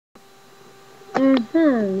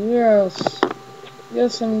Yes.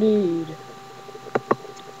 Yes, indeed.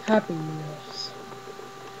 Happy Wheels.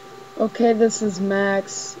 Okay, this is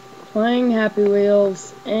Max playing Happy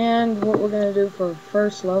Wheels, and what we're gonna do for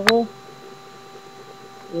first level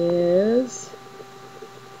is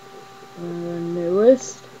the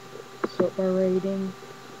newest. Sort by rating.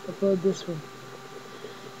 Upload this one.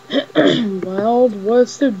 Wild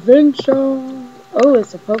West Adventure. Oh,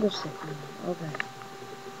 it's a poker stick now. Okay.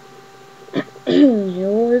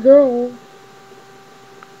 Here we go.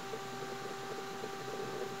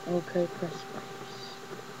 Okay, press space.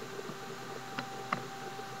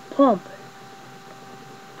 Pump it.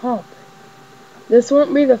 Pump it. This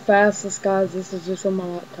won't be the fastest, guys. This is just on my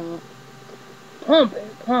laptop. Pump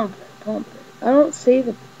it. Pump it. Pump it. I don't see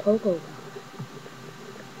the pogo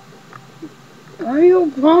guy. Are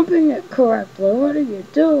you pumping it correctly? What are you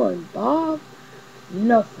doing, Bob?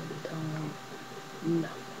 Nothing, Tom.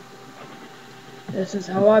 Nothing. This is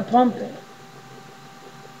how I pump it.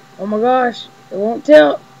 Oh my gosh, it won't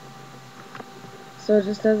tilt. So it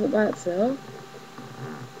just does it by itself.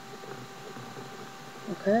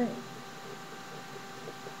 Okay.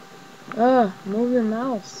 Move your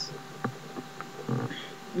mouse.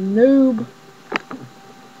 Noob.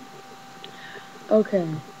 Okay.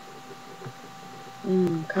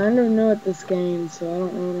 Kind of new at this game, so I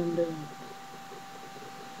don't know what I'm doing.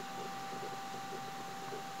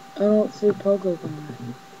 I don't see pogo guy.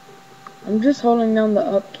 I'm just holding down the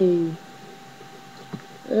up key.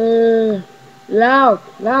 Loud,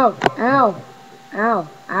 ow,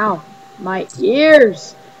 ow, my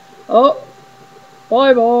ears. Oh,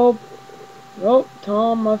 bye, Bob. Oh,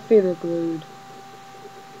 Tom, my feet are glued.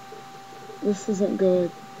 This isn't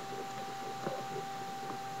good.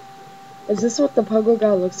 Is this what the pogo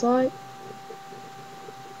guy looks like?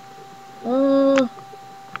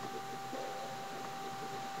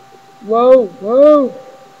 Whoa.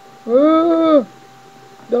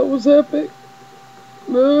 That was epic.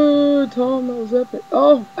 Tom, that was epic.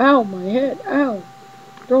 Oh, ow, my head, ow.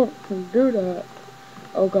 Don't do that.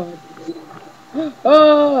 Oh, God.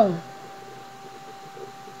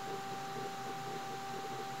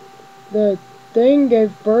 The thing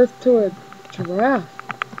gave birth to a giraffe.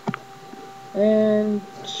 And,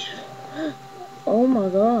 oh my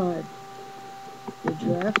God. The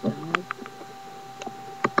giraffe died.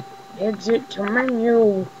 Exit to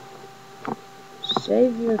menu.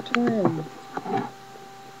 Save your twin.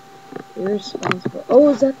 Irresponsible. Oh,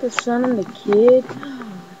 is that the son and the kid?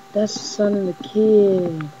 That's the son and the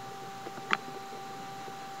kid.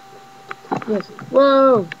 Yes.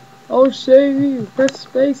 Whoa! I'll save you. Press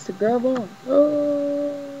space to grab on.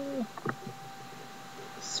 Oh!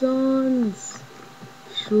 Sons.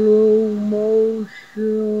 Slow motion.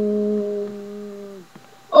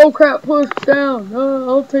 Oh crap, push down.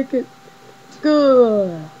 I'll take it.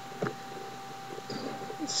 Good.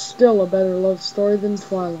 Still a better love story than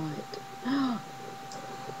Twilight.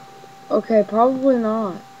 Okay, probably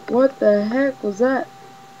not. What the heck was that?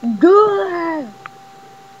 Good!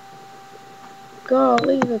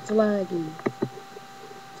 Golly, that's laggy.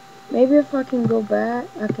 Maybe if I can go back,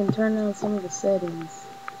 I can turn down some of the settings.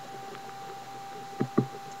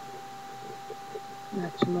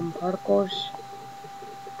 Maximum particles,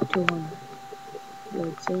 200.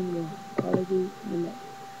 Load scene, quality, limit.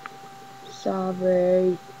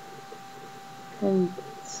 Sorry. And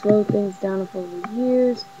slow things down if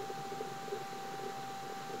overused.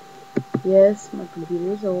 Yes, my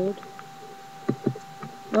computer is old.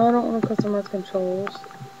 No, I don't want to customize controls.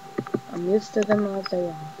 I'm used to them as they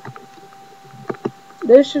are.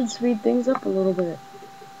 This should speed things up a little bit.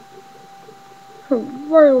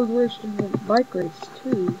 Wild West bike race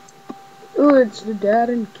too. Oh, it's the dad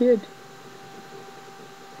and kid.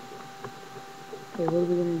 Okay, what are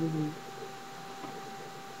we gonna do?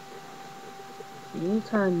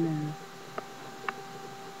 Anytime now.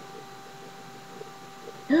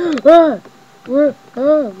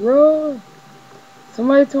 Roll.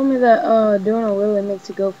 Somebody told me that doing a wheelie makes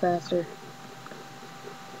you go faster.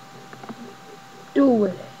 Do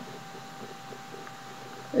it.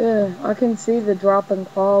 Yeah, I can see the drop in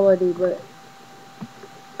quality, but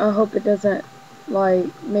I hope it doesn't like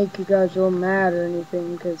make you guys real mad or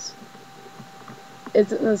anything, because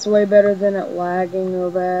it's way better than it lagging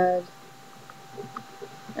real bad.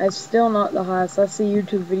 It's still not the highest. I see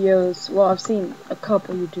YouTube videos. Well, I've seen a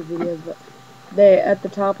couple YouTube videos, but at the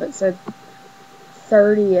top it said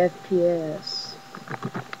 30 FPS.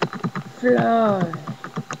 Fly.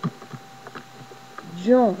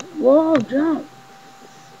 Jump. Whoa, jump.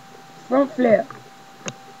 Front flip.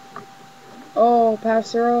 Oh,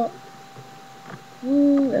 pass her up.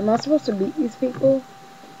 Ooh, am I supposed to beat these people?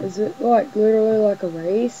 Is it like literally like a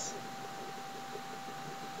race?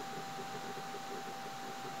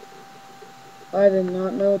 I did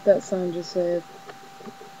not know what that sign just said.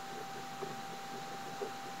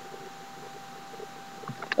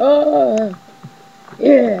 Oh,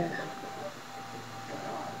 yeah.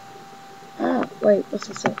 Ah, wait, what's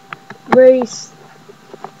it say? Race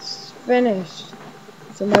finished.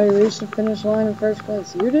 Somebody reached the finish line in first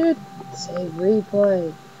place. You did? Save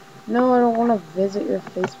replay. No, I don't want to visit your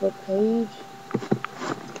Facebook page.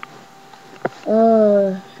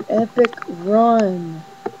 Epic run.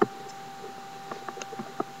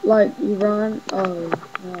 Like, you run? Oh,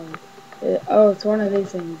 no. It's one of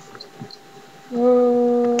these things.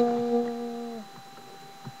 Oh,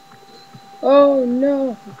 oh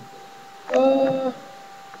no.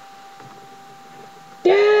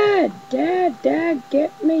 Dad,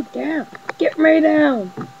 get me down. Get me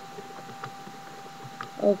down.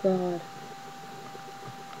 Oh god.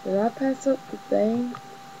 Did I pass up the thing?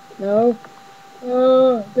 No.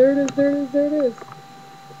 Oh, there it is.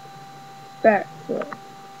 Backflip.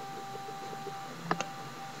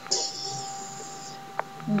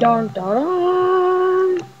 Dun dun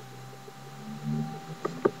dun.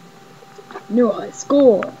 New high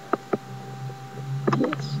score.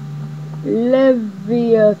 Yes.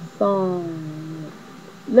 Leviathan.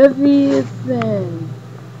 Leviathan.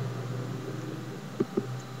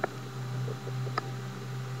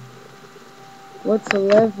 What's a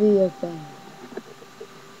Leviathan?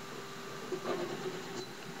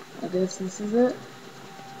 I guess this is it.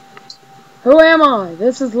 Who am I?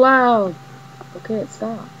 This is loud. Okay,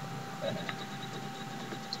 stop.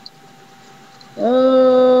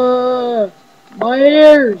 My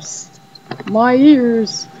ears. My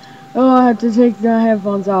ears. Oh, I have to take the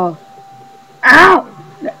headphones off. Ow!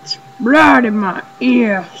 That's blood in my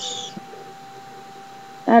ears.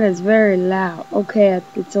 That is very loud. Okay,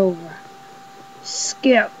 it's over.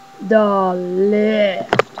 Skip the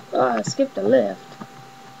lift. Oh, I skipped the lift.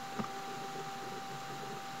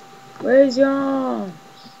 Where's your arms?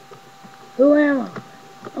 Who am I?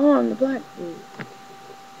 Oh, I'm the black dude.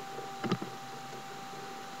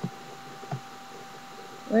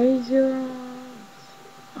 Where's your arms?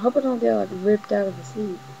 I hope I don't get like ripped out of the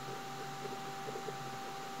seat.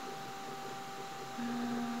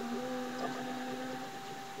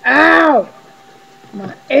 Ow!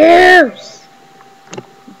 My ears!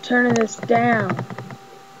 I'm turning this down.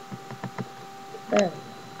 There.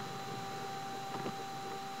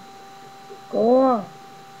 Go on.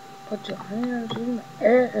 Put your hands in the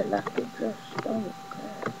air like you just don't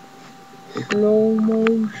care. Slow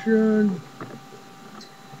motion.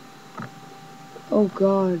 Oh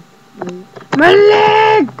god. My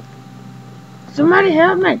leg! Somebody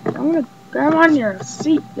help me! I'm gonna grab on your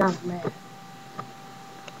seat, young man.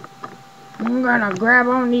 I'm gonna grab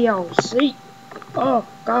onto your seat. Oh,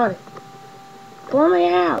 got it. Pull me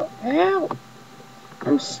out. Help!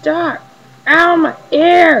 I'm stuck. Ow, my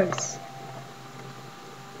ears!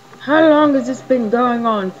 How long has this been going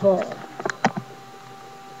on for?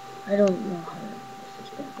 I don't know how long this has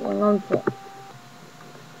been going on for.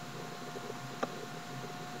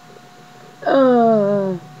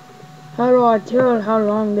 How do I tell how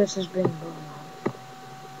long this has been going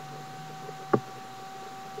on?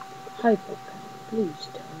 Hypocan, please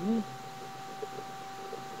tell me.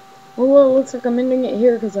 Well, it looks like I'm ending it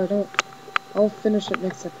here because I'll finish it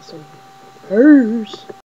next episode. Peace!